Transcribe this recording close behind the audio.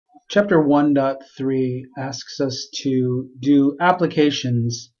Chapter 1.3 asks us to do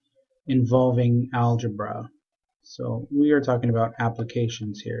applications involving algebra. So we are talking about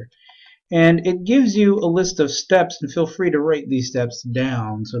applications here. And it gives you a list of steps, and feel free to write these steps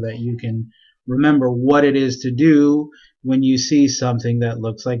down so that you can remember what it is to do when you see something that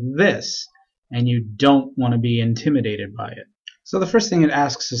looks like this and you don't want to be intimidated by it. So the first thing it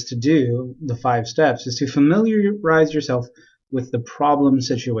asks us to do, the 5 steps, is to familiarize yourself with the problem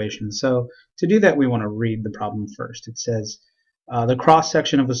situation. So to do that, we want to read the problem first. It says, the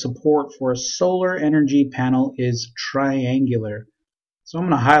cross-section of a support for a solar energy panel is triangular. So I'm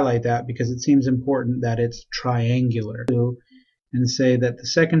going to highlight that because it seems important that it's triangular. And say that the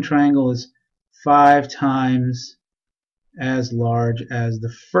second triangle is 5 times as large as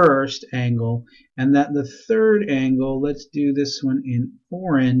the first angle, and that the third angle, let's do this one in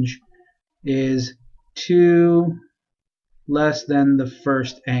orange, is 2 less than the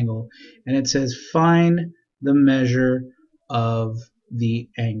first angle. And it says find the measure of the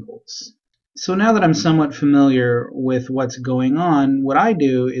angles. So now that I'm somewhat familiar with what's going on, what I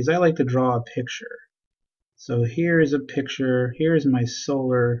do is I like to draw a picture. So here is a picture. Here's my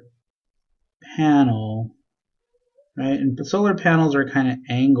solar panel, right? And the solar panels are kind of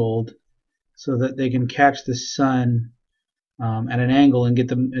angled so that they can catch the sun at an angle and get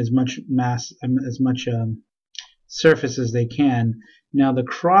them as much mass, as much surface as they can. Now the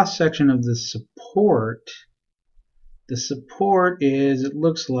cross section of the support is, it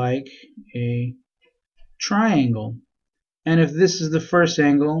looks like a triangle. And if this is the first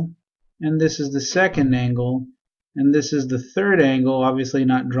angle, and this is the second angle, and this is the third angle, obviously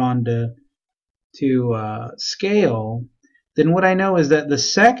not drawn to scale, then what I know is that the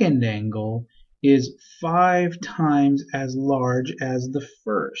second angle is 5 times as large as the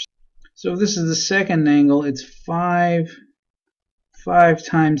first. So if this is the second angle, it's 5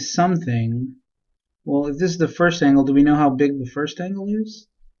 times something. Well, if this is the first angle, do we know how big the first angle is?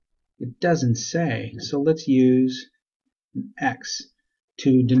 It doesn't say. So let's use an x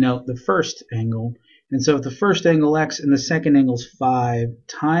to denote the first angle. And so if the first angle x and the second angle is 5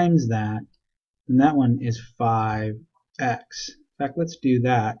 times that, then that one is 5x. In fact, let's do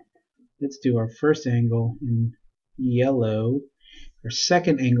that. Let's do our first angle in yellow, our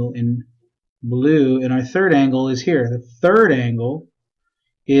second angle in blue, and our third angle is here. The third angle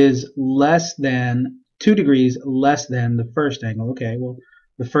is less than 2 degrees less than the first angle. Okay, well,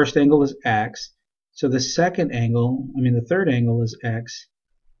 the first angle is x, so the second angle, the third angle is x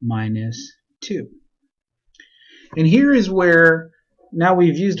minus 2. And here is where now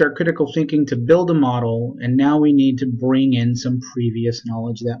we've used our critical thinking to build a model, and now we need to bring in some previous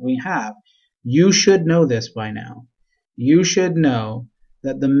knowledge that we have. You should know this by now. You should know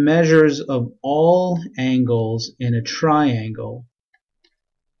that the measures of all angles in a triangle,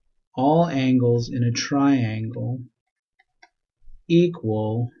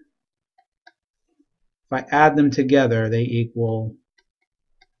 equal, if I add them together, they equal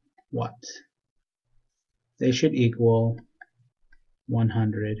what? They should equal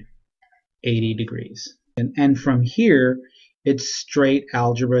 180 degrees. And from here, it's straight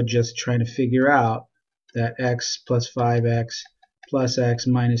algebra, just trying to figure out that x plus 5x plus x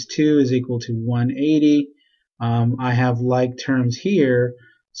minus 2 is equal to 180. I have like terms here,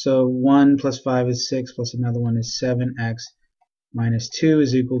 so 1 plus 5 is 6, plus another one is 7x minus 2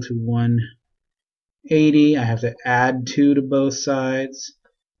 is equal to 180. I have to add 2 to both sides.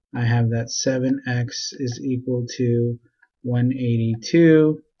 I have that 7x is equal to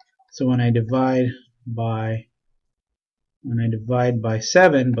 182. So when I divide by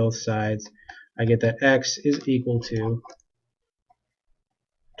 7 both sides, I get that x is equal to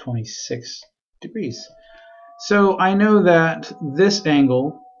 26 degrees. So I know that this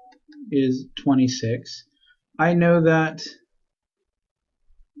angle is 26. I know that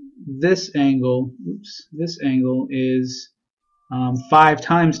this angle is 5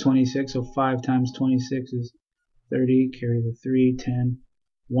 times 26, so 5 times 26 is 30, carry the 3, 10,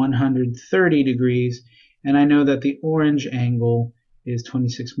 130 degrees. And I know that the orange angle is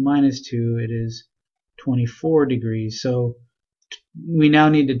 26 minus 2, it is 24 degrees. So we now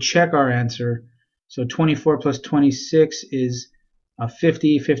need to check our answer. So 24 plus 26 is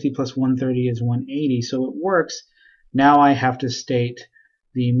 50, 50 plus 130 is 180, so it works. Now I have to state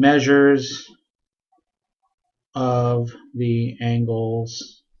the measures of the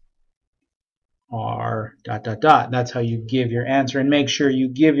angles are ... That's how you give your answer, and make sure you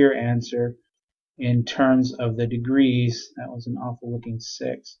give your answer in terms of the degrees. That was an awful looking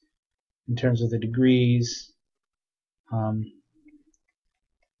 6. In terms of the degrees,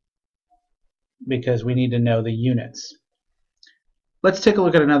 because we need to know the units. Let's take a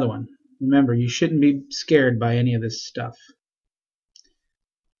look at another one. Remember, you shouldn't be scared by any of this stuff.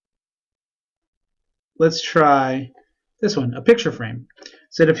 Let's try this one, a picture frame.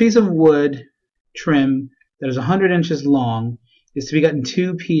 So a piece of wood trim that is 100 inches long is to be cut in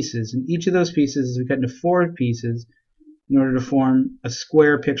 2 pieces, and each of those pieces is to be cut into 4 pieces in order to form a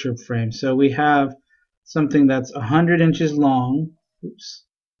square picture frame. So we have something that's 100 inches long. Oops.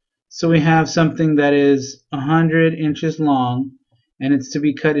 So we have something that is 100 inches long, and it's to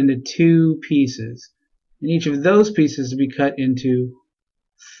be cut into 2 pieces. And each of those pieces to be cut into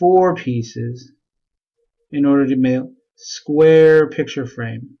 4 pieces in order to make a square picture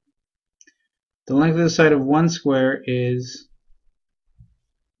frame. The length of the side of one square is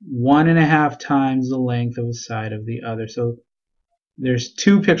 1.5 times the length of the side of the other. So there's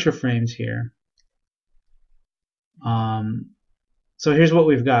 2 picture frames here. So here's what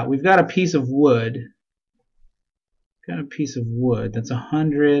we've got. We've got a piece of wood. Got a piece of wood that's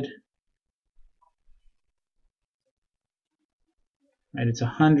 100. Right, it's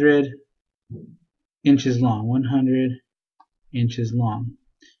 100 inches long. 100 inches long.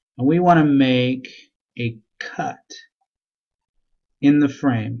 And we want to make a cut in the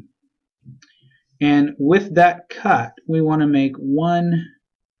frame. And with that cut, we want to make one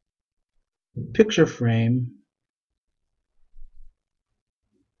picture frame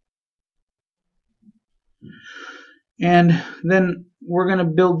and then we're going to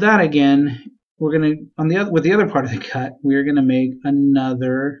build that again. We're going to, with the other part of the cut, we're going to make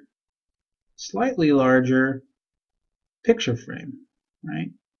another slightly larger picture frame, right?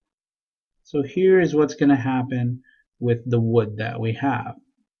 So here is what's going to happen with the wood that we have.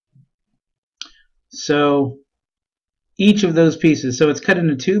 So each of those pieces, so it's cut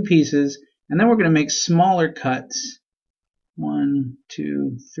into 2 pieces, and then we're going to make smaller cuts. 1,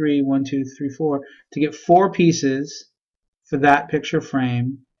 2, 3, 1, 2, 3, 4 to get 4 pieces for that picture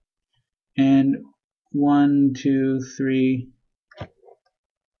frame, and 1, 2, 3,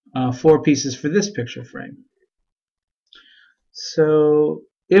 4 pieces for this picture frame. So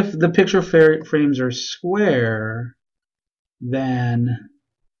if the picture frames are square, then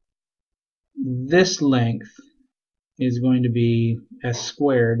this length is going to be s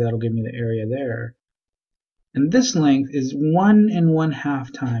squared. That'll give me the area there. And this length is 1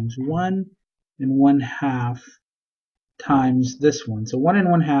 1/2 times 1 1/2 times this one. So 1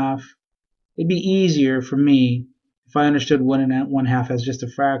 1/2. It'd be easier for me if I understood 1 1/2 as just a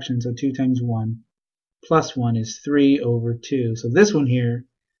fraction. So 2 times 1 plus 1 is 3 over 2. So this one here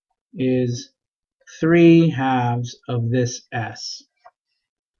is 3/2 of this s.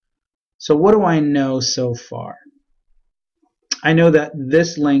 So what do I know so far? I know that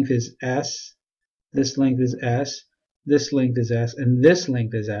this length is s, this length is s, this length is s, and this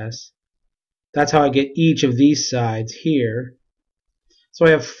length is s. That's how I get each of these sides here. So I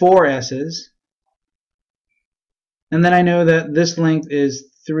have 4 s's. And then I know that this length is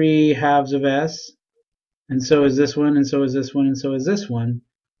 3/2 of s, and so is this one, and so is this one, and so is this one.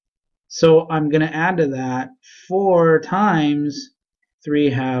 So I'm going to add to that 4 times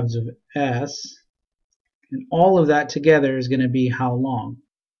 3/2 of s, and all of that together is going to be how long?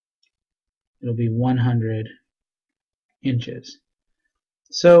 It'll be 100 inches.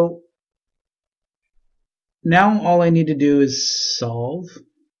 So now all I need to do is solve.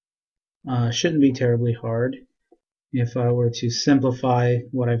 Shouldn't be terribly hard. If I were to simplify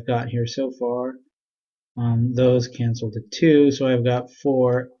what I've got here so far, those cancel to 2, so I've got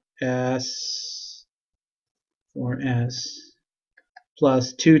 4s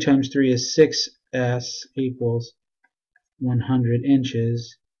plus 2 times 3 is 6s equals 100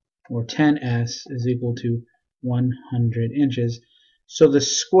 inches, or 10s is equal to 100 inches. So the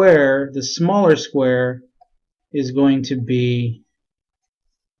square, the smaller square, is going to be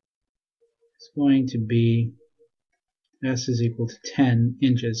s is equal to 10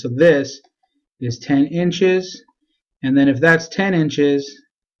 inches. So this is 10 inches, and then if that's 10 inches,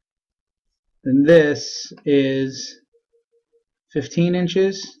 then this is 15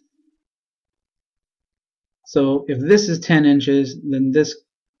 inches. So if this is 10 inches, then this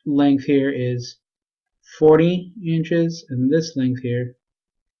length here is 40 inches, and this length here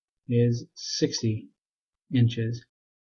is 60 inches.